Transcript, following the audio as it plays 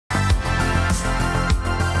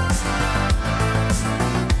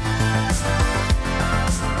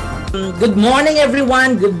Good morning,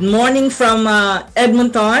 everyone. Good morning from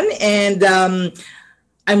Edmonton. And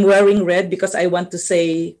I'm wearing red because I want to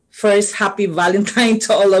say first, happy Valentine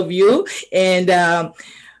to all of you. And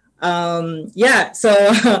yeah,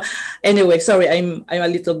 so anyway, sorry, I'm a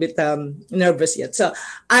little bit nervous yet. So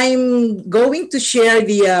I'm going to share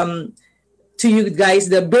to you guys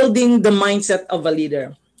the building the mindset of a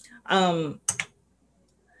leader.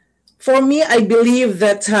 For me, I believe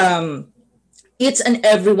that each and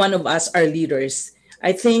every one of us are leaders.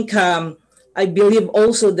 I think I believe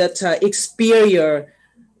also that Experior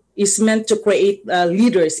is meant to create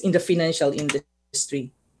leaders in the financial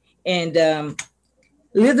industry. And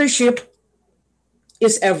leadership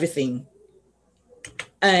is everything.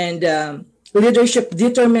 And leadership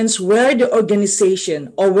determines where the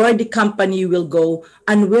organization or where the company will go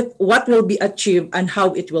and what will be achieved and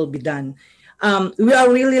how it will be done. We are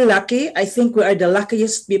really lucky. I think we are the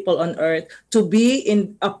luckiest people on earth to be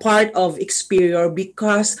in a part of Experior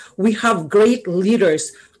because we have great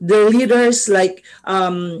leaders. The leaders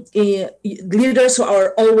leaders who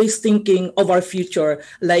are always thinking of our future.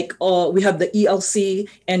 Like we have the ELC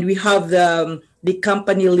and we have the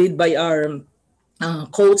company led by our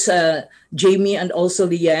coach Jamie and also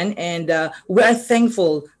Lian, and we are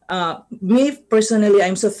thankful. Me personally,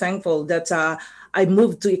 I'm so thankful that I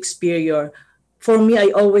moved to Experior. For me, I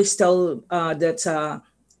always tell that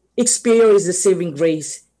Experior is a saving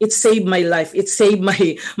grace. It saved my life. It saved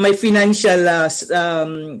my financial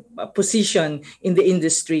position in the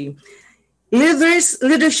industry.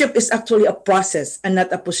 Leadership is actually a process and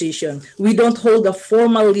not a position. We don't hold a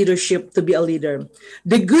formal leadership to be a leader.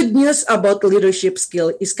 The good news about leadership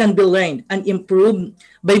skill is can be learned and improved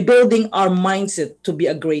by building our mindset to be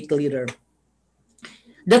a great leader.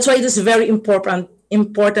 That's why it is very important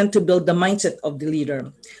to build the mindset of the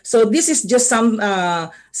leader. So this is just some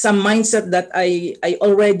mindset that I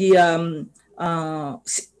already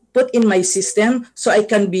put in my system so I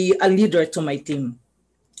can be a leader to my team.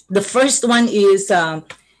 The first one is the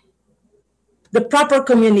proper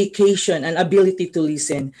communication and ability to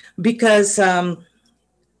listen, because as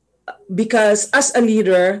a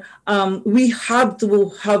leader, we have to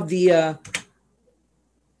have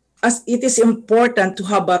as it is important to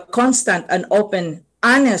have a constant and open,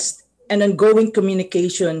 honest, and ongoing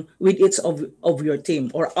communication with each of your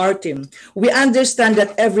team or our team. We understand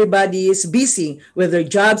that everybody is busy with their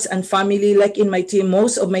jobs and family. Like in my team,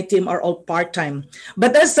 most of my team are all part-time.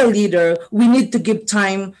 But as a leader, we need to give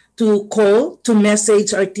time to call, to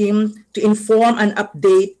message our team, to inform and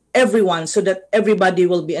update everyone so that everybody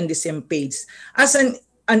will be on the same page. As an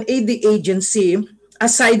AD agency,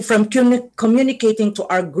 aside from communicating to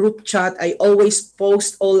our group chat, I always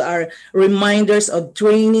post all our reminders of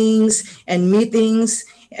trainings and meetings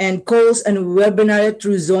and calls and webinar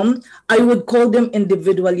through Zoom. I would call them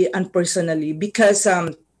individually and personally because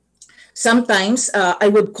sometimes I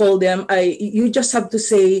would call them. You just have to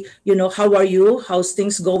say, how are you? How's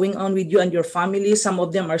things going on with you and your family? Some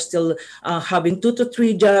of them are still having 2 to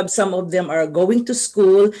 3 jobs. Some of them are going to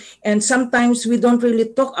school. And sometimes we don't really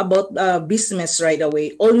talk about business right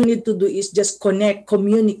away. All you need to do is just connect,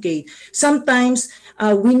 communicate. Sometimes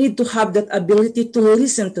we need to have that ability to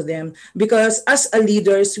listen to them because as a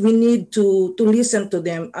leaders, we need to listen to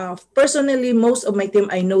them. Personally, most of my team,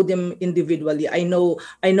 I know them individually. I know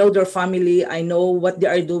their family. I know what they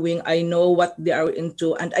are doing. I know what they are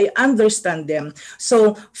into, and I understand them.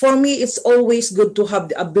 So for me, it's always good to have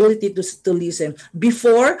the ability to listen.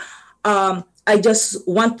 Before, I just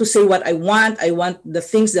want to say what I want. I want the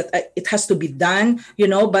things that it has to be done,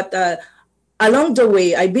 but along the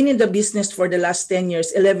way, I've been in the business for the last 10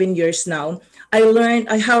 years, 11 years now. I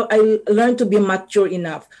learned to be mature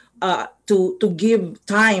enough to give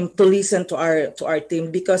time to listen to our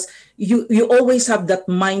team, because you always have that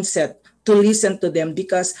mindset to listen to them,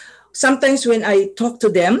 because sometimes when I talk to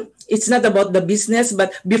them, it's not about the business,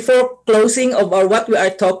 but before closing of or what we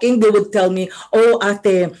are talking, they would tell me, "Oh,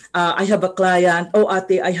 ate, I have a client. Oh,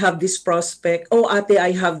 ate, I have this prospect. Oh, ate,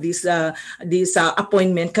 I have this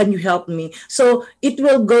appointment. Can you help me?" So it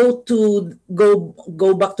will go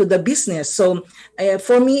back to the business. So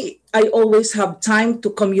for me, I always have time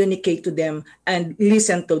to communicate to them and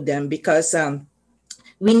listen to them, because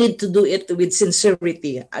we need to do it with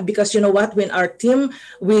sincerity. Because you know what, when our team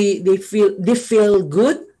they feel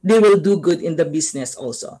good, they will do good in the business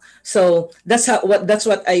also. So that's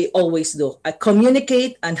what I always do. I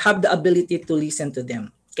communicate and have the ability to listen to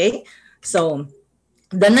them. Okay. So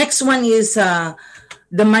the next one is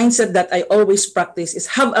the mindset that I always practice is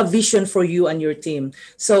have a vision for you and your team.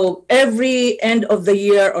 So every end of the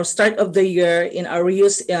year or start of the year in our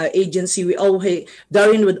reuse agency,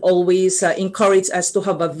 Darren would always encourage us to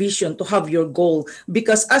have a vision, to have your goal.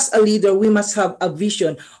 Because as a leader, we must have a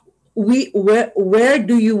vision. Where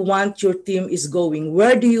do you want your team is going?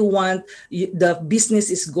 Where do you want the business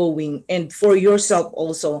is going? And for yourself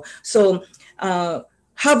also. So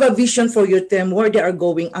have a vision for your team, where they are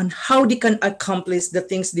going and how they can accomplish the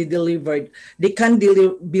things they delivered. They can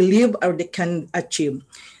believe or they can achieve.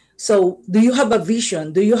 So do you have a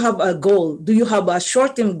vision? Do you have a goal? Do you have a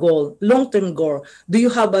short-term goal, long-term goal? Do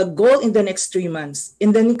you have a goal in the next 3 months,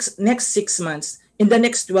 in the next 6 months, in the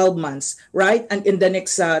next 12 months, right? And in the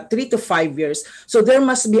next 3 to 5 years. So there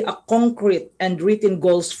must be a concrete and written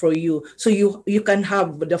goals for you. So you can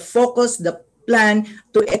have the focus, the plan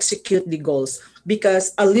to execute the goals,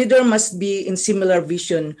 because a leader must be in similar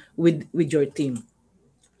vision with your team.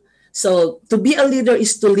 So to be a leader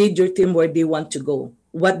is to lead your team where they want to go,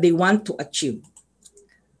 what they want to achieve.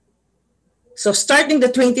 So starting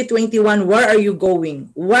the 2021, where are you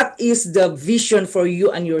going? What is the vision for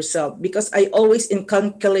you and yourself? Because I always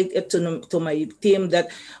inculcate it to my team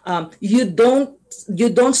that you don't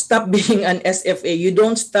stop being an SFA, you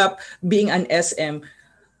don't stop being an SM.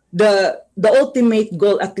 The ultimate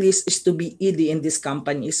goal at least is to be ED in this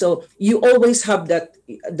company. So you always have that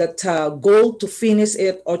goal to finish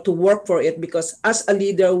it or to work for it, because as a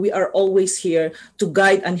leader, we are always here to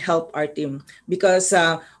guide and help our team, because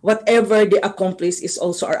whatever they accomplish is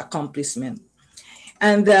also our accomplishment.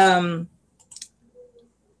 And the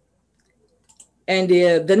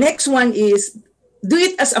next one is do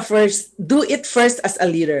it first as a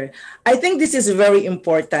leader. I think this is very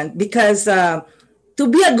important, because to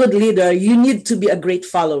be a good leader, you need to be a great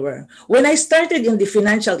follower. When I started in the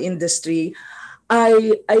financial industry,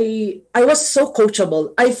 I was so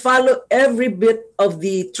coachable. I follow every bit of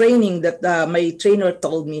the training that my trainer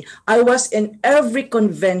told me. I was in every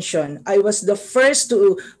convention. I was the first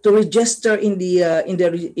to register in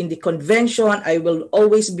the convention. I will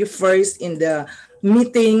always be first in the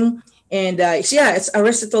meeting. And as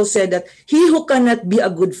Aristotle said, that he who cannot be a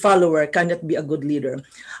good follower cannot be a good leader.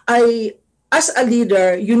 As a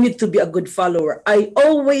leader, you need to be a good follower. I'm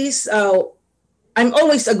always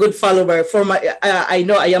a good follower. I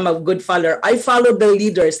know I am a good follower. I follow the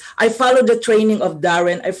leaders. I follow the training of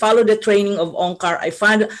Darren. I follow the training of Onkar. I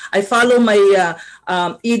follow my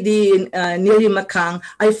ED Nili Makang.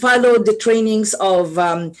 I follow the trainings of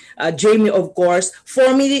Jamie, of course.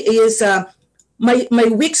 For me, is my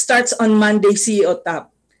week starts on Monday, CEO Tap.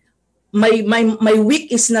 My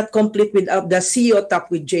week is not complete without the CEO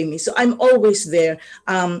Talk with Jamie. So I'm always there.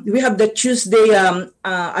 We have the Tuesday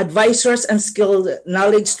advisors and skill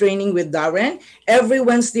knowledge training with Darren. Every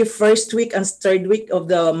Wednesday, first week and third week of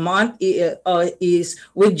the month is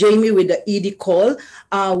with Jamie with the ED call.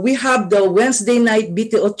 We have the Wednesday night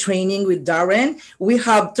BTO training with Darren. We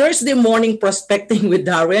have Thursday morning prospecting with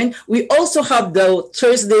Darren. We also have the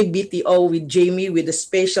Thursday BTO with Jamie with a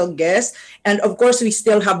special guest. And of course, we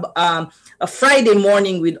still have a Friday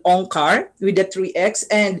morning with Onkar with the 3X.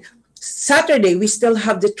 And Saturday, we still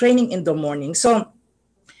have the training in the morning. So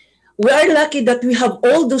we are lucky that we have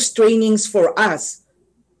all those trainings for us.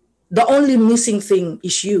 The only missing thing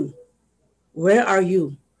is you. Where are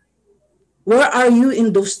you? Where are you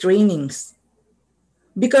in those trainings?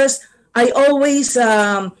 Because I always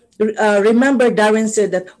remember Darren said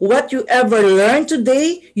that what you ever learn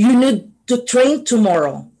today, you need to train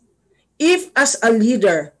tomorrow. If as a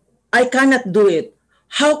leader, I cannot do it,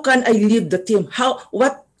 how can I lead the team?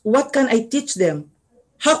 What can I teach them?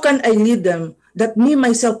 How can I lead them? That me,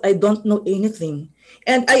 myself, I don't know anything.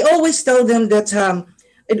 And I always tell them that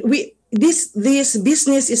this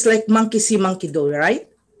business is like monkey see, monkey do, right?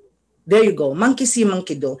 There you go, monkey see,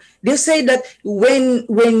 monkey do. They say that when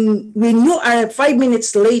you are 5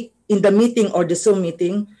 minutes late in the meeting or the Zoom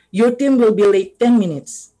meeting, your team will be late 10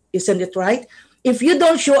 minutes. Isn't it right? If you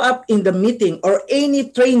don't show up in the meeting or any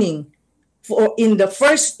training in the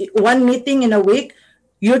first one meeting in a week,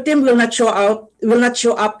 your team will not show up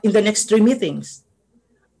in the next 3 meetings.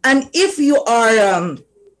 And if you are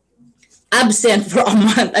absent for a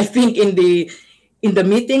month, I think in the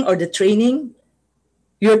meeting or the training,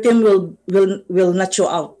 your team will not show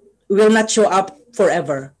up. Will not show up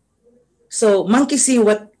forever. So monkey see,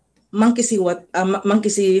 monkey see,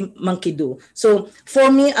 monkey do. So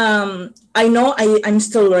for me, I know I'm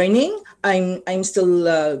still learning. I'm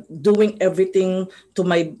still doing everything to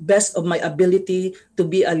my best of my ability to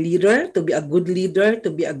be a leader, to be a good leader, to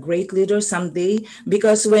be a great leader someday.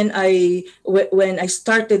 Because when I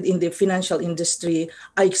started in the financial industry,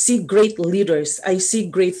 I see great leaders, I see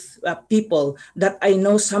great people that I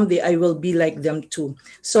know someday I will be like them too.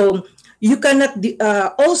 So you cannot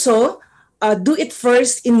also do it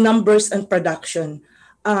first in numbers and production.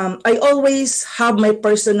 I always have my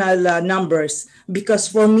personal numbers, because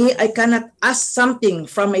for me, I cannot ask something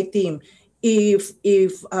from my team if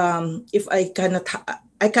I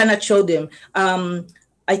cannot show them.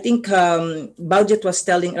 I think Budget was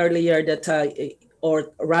telling earlier that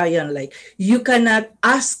or Ryan, like, you cannot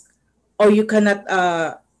ask, or you cannot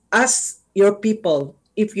ask your people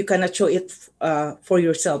if you cannot show it for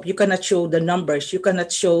yourself. You cannot show the numbers. You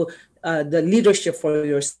cannot show the leadership for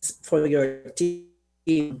your team.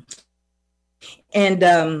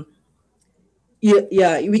 And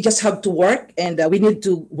we just have to work, and we need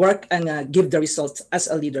to work and give the results as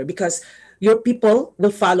a leader, because your people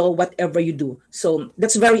will follow whatever you do. So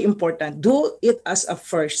that's very important. Do it as a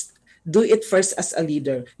first. Do it first as a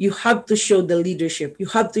leader. You have to show the leadership. You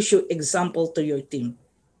have to show example to your team.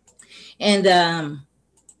 And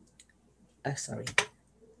sorry.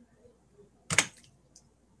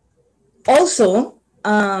 Also,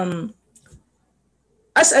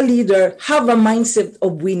 as a leader, have a mindset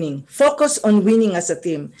of winning. Focus on winning as a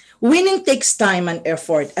team. Winning takes time and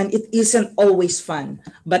effort, and it isn't always fun.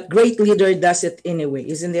 But great leader does it anyway,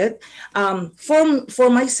 isn't it? For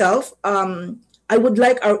myself, I would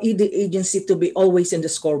like our ED agency to be always in the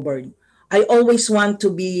scoreboard. I always want to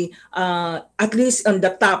be at least on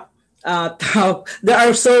the top. There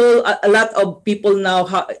are a lot of people now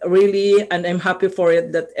really, and I'm happy for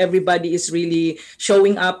it, that everybody is really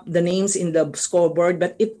showing up the names in the scoreboard.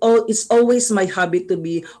 But it's always my habit to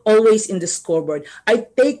be always in the scoreboard. I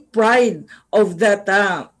take pride of that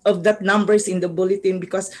numbers in the bulletin,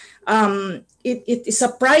 because it is a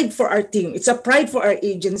pride for our team. It's a pride for our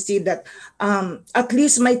agency that at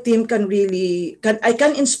least my team I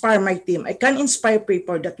can inspire my team. I can inspire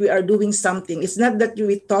people that we are doing something. It's not that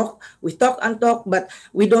we talk and talk, but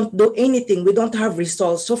we don't do anything. We don't have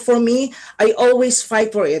results. So for me, I always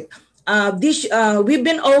fight for it. We've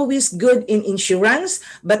been always good in insurance,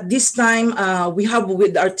 but this time we have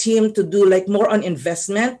with our team to do like more on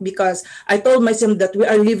investment, because I told myself that we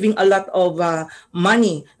are leaving a lot of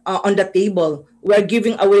money on the table. We're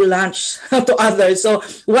giving away lunch to others. So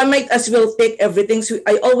one might as well take everything. So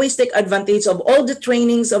I always take advantage of all the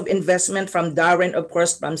trainings of investment from Darren, of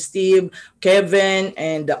course, from Steve, Kevin,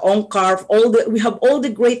 and Onkar. We have all the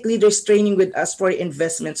great leaders training with us for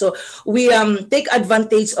investment. So we take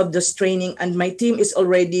advantage of this training, and my team is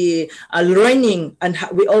already learning. And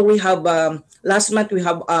we always have, last month we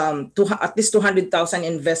have at least 200,000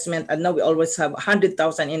 investment, and now we always have 100,000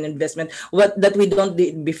 in investment, that we don't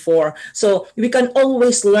did before. So we can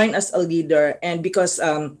always learn as a leader, and because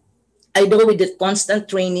I know with the constant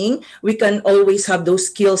training, we can always have those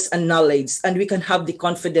skills and knowledge, and we can have the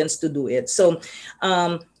confidence to do it. So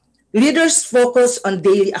leaders focus on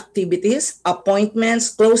daily activities,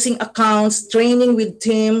 appointments, closing accounts, training with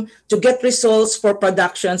team to get results for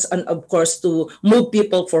productions, and of course to move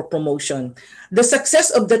people for promotion. The success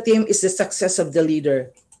of the team is the success of the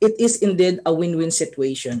leader. It is indeed a win-win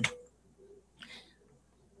situation.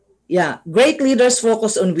 Yeah, great leaders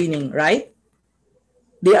focus on winning, right?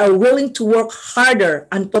 They are willing to work harder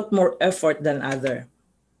and put more effort than others.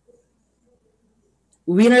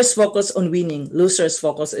 Winners focus on winning, losers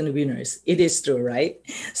focus on winners. It is true, right?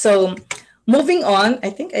 So moving on, I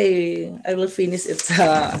think I will finish it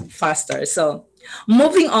faster. So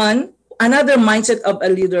moving on, another mindset of a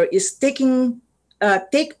leader is take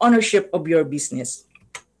ownership of your business.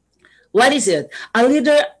 What is it? A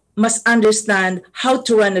leader must understand how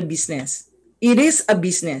to run a business. It is a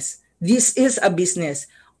business. This is a business.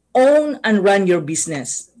 Own and run your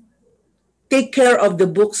business. Take care of the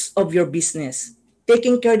books of your business.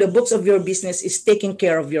 Taking care of the books of your business is taking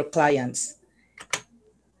care of your clients.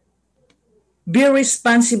 Be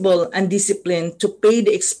responsible and disciplined to pay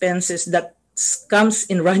the expenses that comes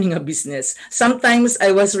in running a business. Sometimes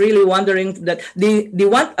I was really wondering that they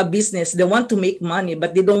want a business, they want to make money,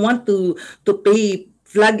 but they don't want to pay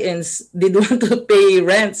plugins did want to pay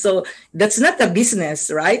rent. So that's not a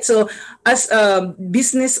business, right? So as a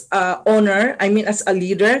business owner, I mean, as a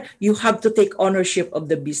leader, you have to take ownership of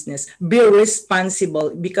the business. Be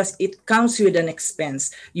responsible because it comes with an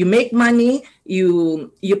expense. You make money,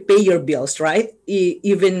 you pay your bills, right?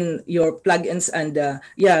 Even your plugins and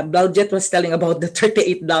yeah, Baljet was telling about the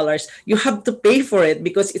 $38. You have to pay for it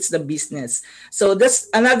because it's the business. So that's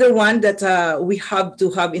another one that we have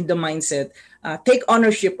to have in the mindset. Take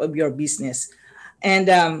ownership of your business. And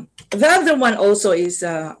the other one also is,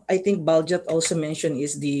 I think Baljet also mentioned,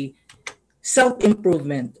 is the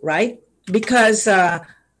self-improvement, right? Because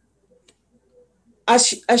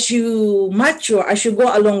as you mature, as you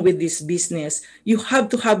go along with this business, you have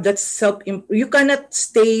to have that you cannot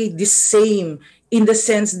stay the same, in the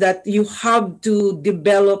sense that you have to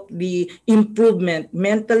develop the improvement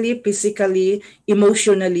mentally, physically,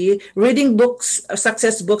 emotionally. Reading books,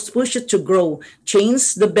 success books, push you to grow,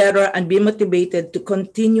 change the better, and be motivated to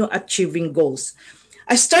continue achieving goals.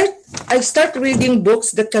 I start reading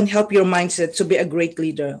books that can help your mindset to be a great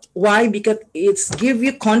leader. Why? Because it's give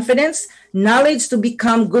you confidence, knowledge to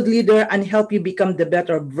become good leader, and help you become the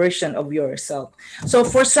better version of yourself. So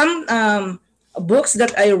for some books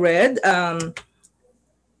that I read,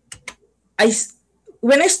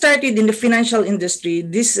 when I started in the financial industry,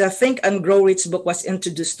 this Think and Grow Rich book was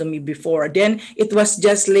introduced to me before. Then it was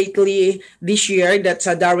just lately this year that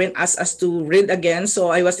Darwin asked us to read again. So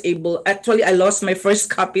I was able, actually I lost my first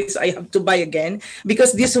copy, so I have to buy again,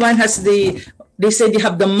 because this one has they say they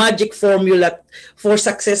have the magic formula for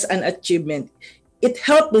success and achievement. It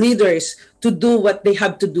helps leaders to do what they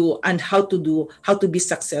have to do and how to be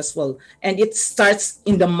successful. And it starts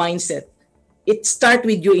in the mindset. It starts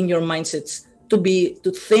with you in your mindsets to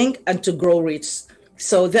think and to grow rich.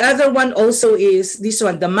 So the other one also is this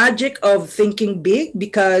one, the magic of thinking big,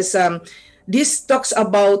 because this talks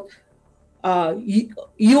about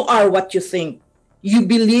you are what you think. You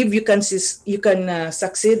believe you can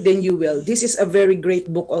succeed, then you will. This is a very great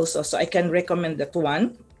book also, so I can recommend that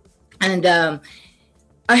one. And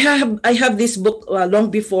I have this book long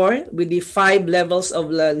before, with the 5 levels of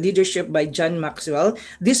leadership by John Maxwell.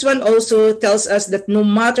 This one also tells us that no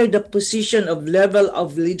matter the position of level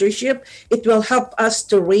of leadership, it will help us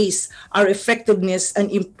to raise our effectiveness and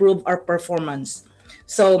improve our performance.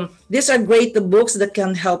 So these are great books that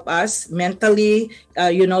can help us mentally,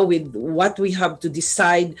 with what we have to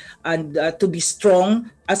decide and to be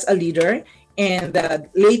strong as a leader. And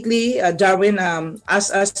lately, Darwin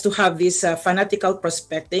asked us to have this fanatical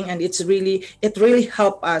prospecting, and it really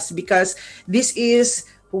helped us, because this is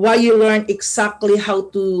why you learn exactly how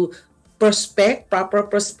to prospect, proper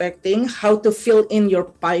prospecting, how to fill in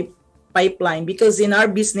your pipeline. Because in our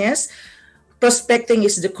business, prospecting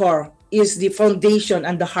is the core, is the foundation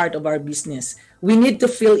and the heart of our business. We need to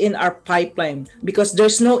fill in our pipeline because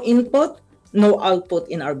there's no input, no output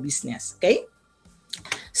in our business. Okay.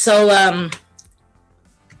 So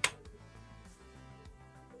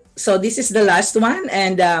this is the last one.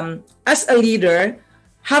 And as a leader,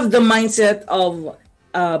 have the mindset of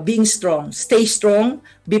being strong. Stay strong,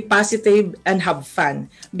 be positive, and have fun.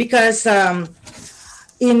 Because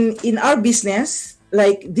in our business,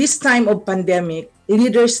 like this time of pandemic,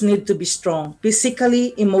 leaders need to be strong,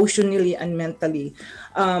 physically, emotionally, and mentally.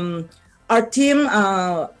 Our team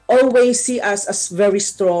always see us as very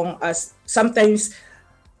strong. As sometimes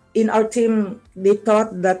in our team, they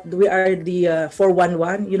thought that we are the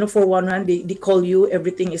 411. 411, they call you,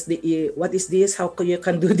 everything is what is this? How you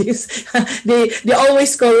can do this? they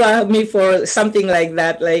always call me for something like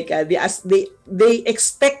that. Like they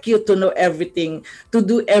expect you to know everything, to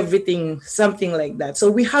do everything, something like that.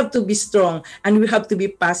 So we have to be strong, and we have to be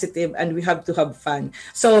positive, and we have to have fun.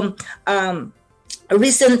 So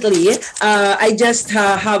recently, I just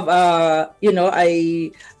have I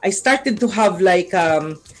started to have like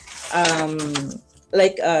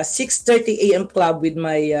 6:30 a.m. club with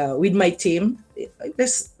my team.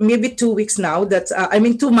 This maybe 2 weeks now.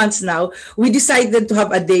 2 months now. We decided to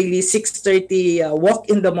have a daily 6:30 walk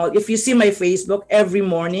in the mall. If you see my Facebook, every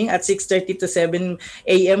morning at 6:30 to 7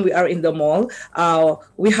 a.m. we are in the mall.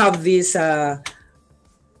 We have this.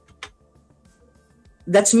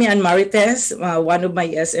 That's me and Marites, one of my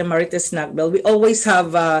SM, Marites Snackbell. We always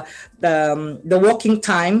have the walking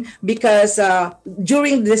time, because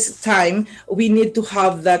during this time, we need to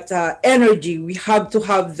have that energy. We have to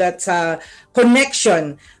have that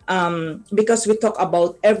connection, because we talk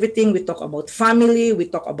about everything. We talk about family, we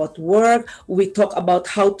talk about work, we talk about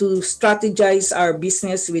how to strategize our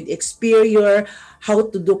business with Experior, how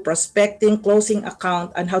to do prospecting, closing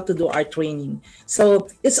account, and how to do our training. So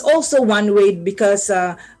it's also one way, because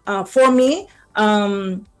for me,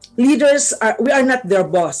 leaders are, we are not their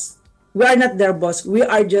boss. We are not their boss. We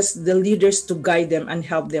are just the leaders to guide them and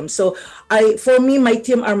help them. So for me, my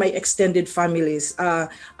team are my extended families.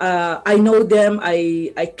 I know them.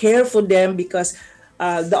 I care for them because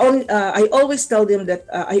I always tell them that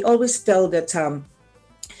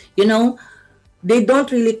you know, they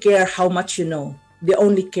don't really care how much you know. They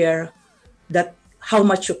only care that how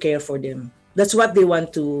much you care for them. That's what they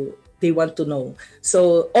want to know.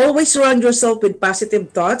 So always surround yourself with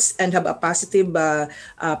positive thoughts and have a positive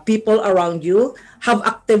people around you. Have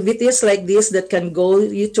activities like this that can go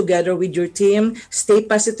you together with your team. Stay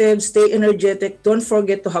positive, stay energetic. Don't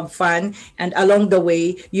forget to have fun, and along the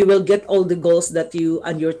way, you will get all the goals that you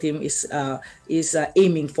and your team is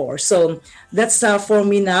aiming for. So that's for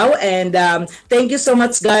me now, and thank you so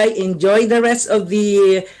much, guys. Enjoy the rest of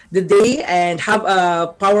the day and have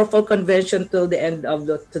a powerful convention till the end of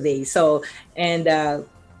today. So and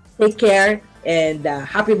take care and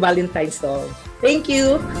happy Valentine's to all. Thank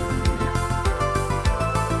you.